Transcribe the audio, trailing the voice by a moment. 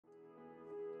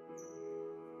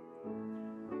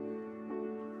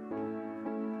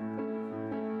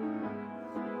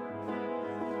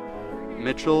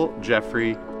Mitchell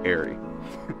Jeffrey Airy.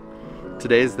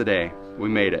 Today's the day. We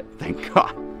made it. Thank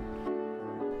God.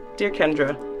 Dear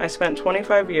Kendra, I spent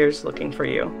 25 years looking for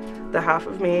you. The half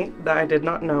of me that I did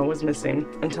not know was missing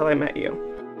until I met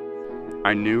you.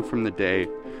 I knew from the day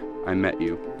I met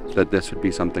you that this would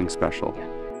be something special.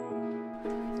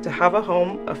 To have a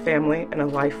home, a family, and a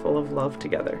life full of love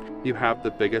together. You have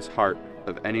the biggest heart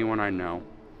of anyone I know,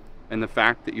 and the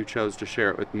fact that you chose to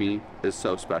share it with me is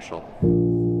so special.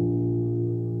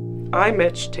 I,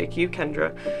 Mitch, take you,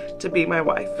 Kendra, to be my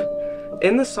wife.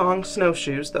 In the song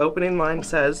Snowshoes, the opening line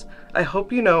says, I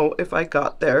hope you know if I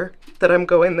got there, that I'm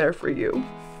going there for you.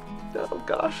 Oh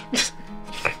gosh.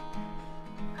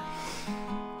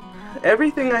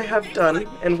 Everything I have done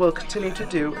and will continue to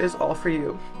do is all for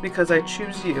you, because I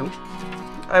choose you.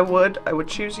 I would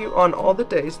choose you on all the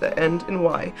days that end in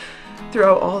Y,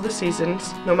 throughout all the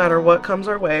seasons, no matter what comes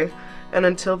our way, and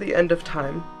until the end of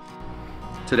time.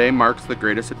 Today marks the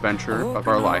greatest adventure of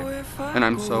our life, and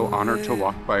I'm so honored to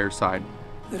walk by your side.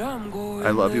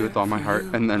 I love you with all my heart,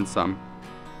 and then some.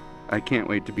 I can't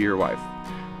wait to be your wife.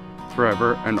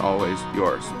 Forever and always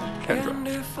yours, Kendra.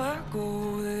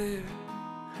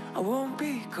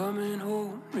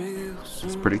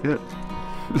 It's pretty good.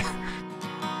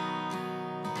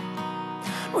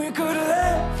 We could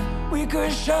laugh, we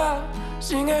could shout,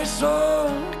 sing a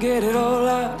song, get it all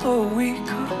out, or we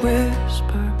could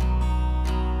whisper.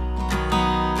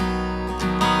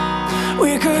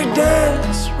 We could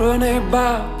dance, run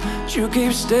about, but you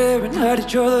keep staring at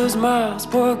each other's mouths.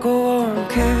 Boy, go on,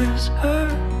 kiss her.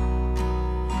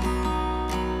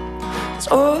 It's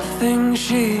all the things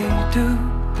she do.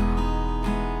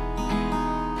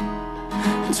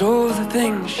 It's all the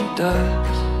things she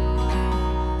does.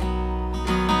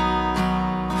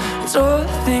 It's all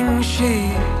the things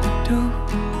she do.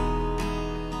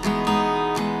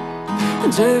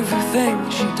 It's everything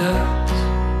she does.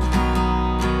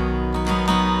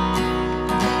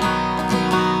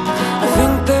 I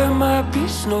think there might be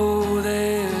snow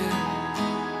there.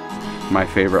 My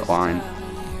favorite line,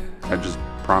 I just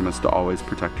promise to always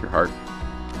protect your heart.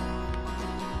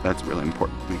 That's really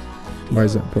important to me. Why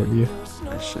is that important to you?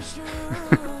 It's just,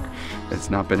 it's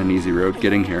not been an easy road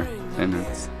getting here, and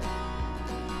it's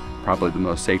probably the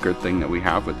most sacred thing that we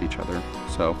have with each other.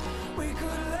 So,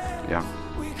 yeah,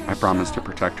 I promise to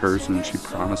protect hers, and she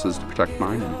promises to protect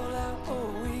mine, and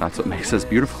that's what makes us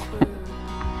beautiful.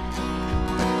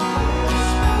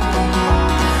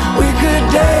 We could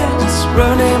dance,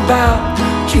 running about,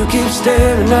 but you keep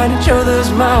staring at each other's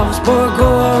mouths. Boy, go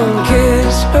on,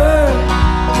 kiss her.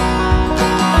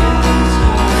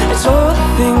 It's all the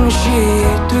things she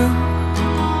do.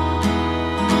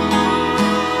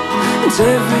 It's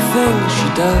everything she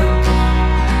does.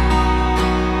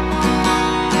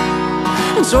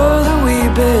 It's all that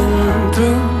we've been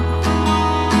through.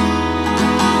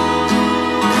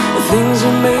 The things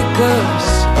that make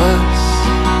us us.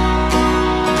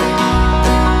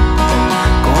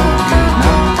 Go on, kid,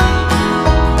 now.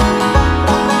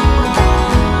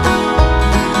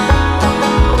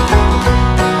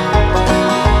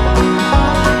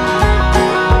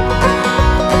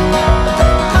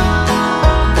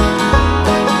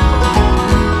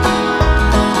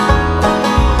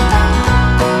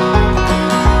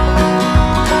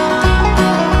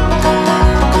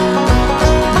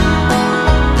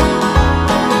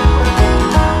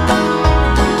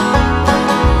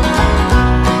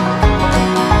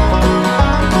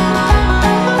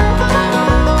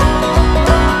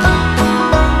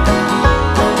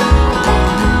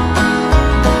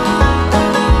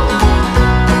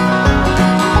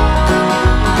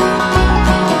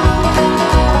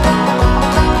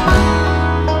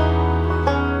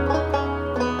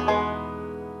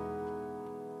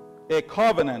 A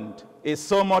covenant is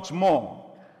so much more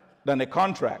than a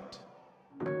contract.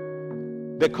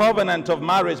 The covenant of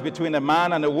marriage between a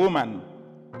man and a woman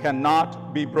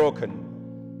cannot be broken.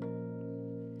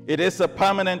 It is a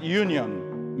permanent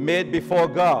union made before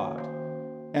God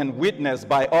and witnessed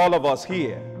by all of us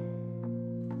here.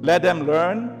 Let them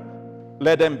learn,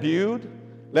 let them build,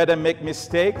 let them make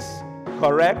mistakes,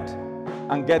 correct,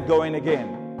 and get going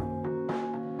again.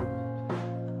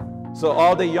 So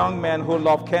all the young men who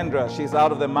love Kendra, she's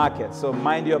out of the market, so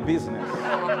mind your business.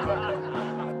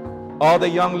 All the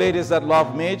young ladies that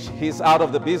love Mitch, he's out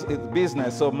of the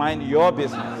business, so mind your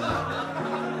business.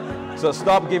 So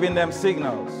stop giving them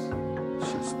signals.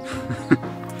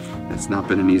 It's not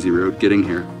been an easy road getting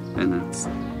here, and it's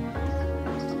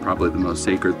probably the most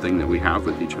sacred thing that we have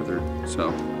with each other.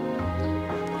 So,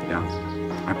 yeah,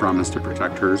 I promise to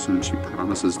protect hers, and she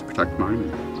promises to protect mine.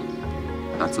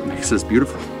 And that's what makes us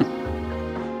beautiful.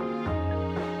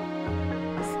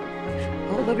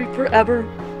 love you forever.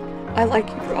 I like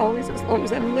you for always, as long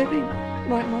as I'm living.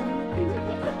 My mom.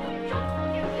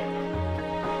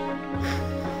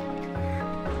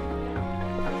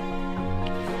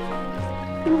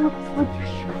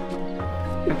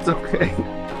 It's okay.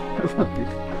 I love you.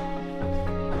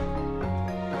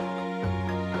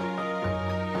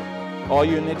 All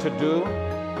you need to do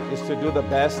is to do the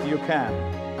best you can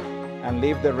and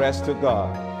leave the rest to God.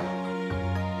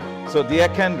 So dear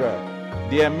Kendra,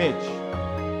 dear Mitch,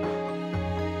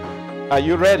 are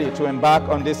you ready to embark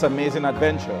on this amazing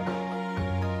adventure?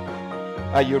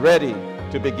 Are you ready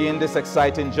to begin this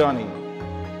exciting journey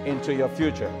into your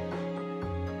future?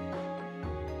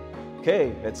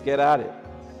 Okay, let's get at it.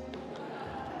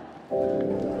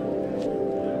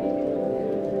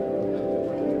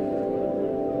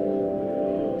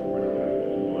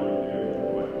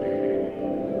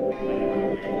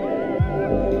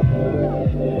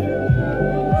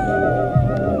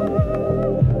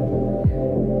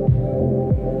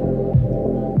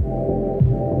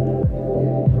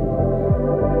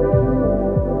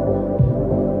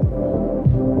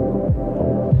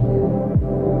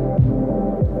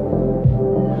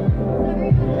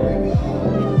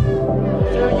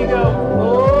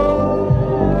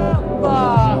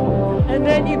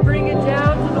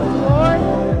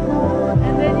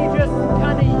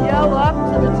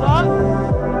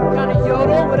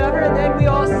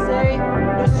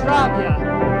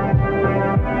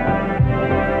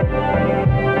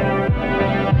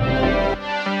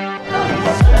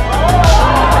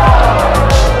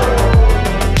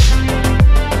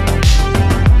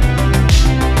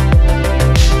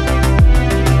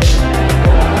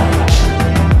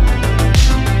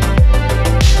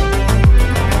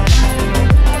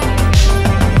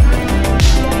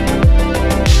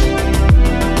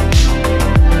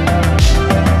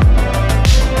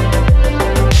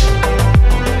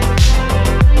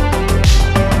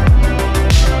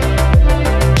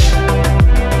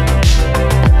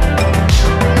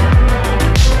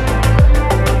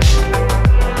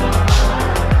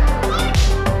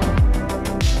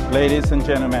 Ladies and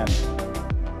gentlemen,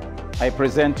 I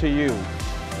present to you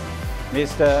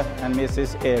Mr. and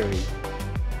Mrs. Keri.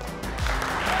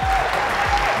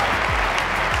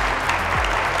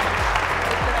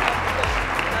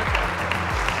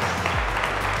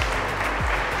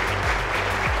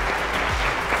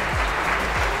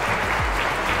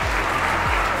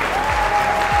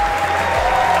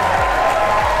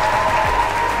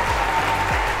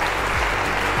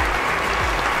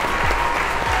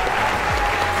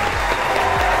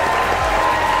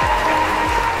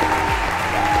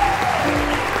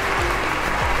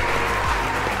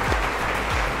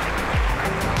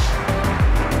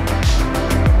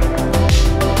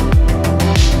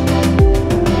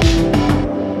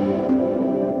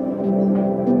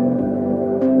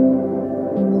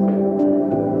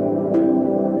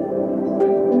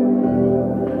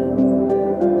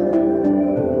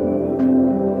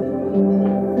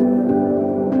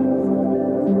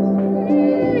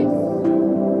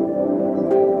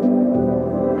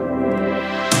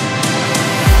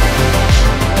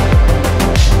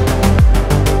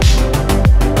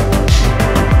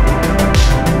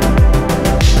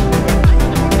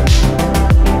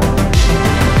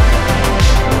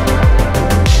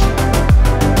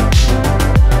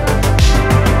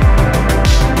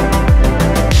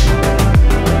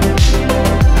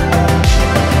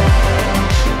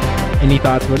 Any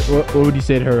thoughts? What would you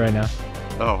say to her right now?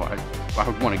 Oh, I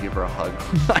would want to give her a hug.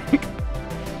 Like,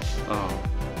 oh,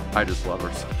 I just love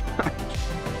her so much.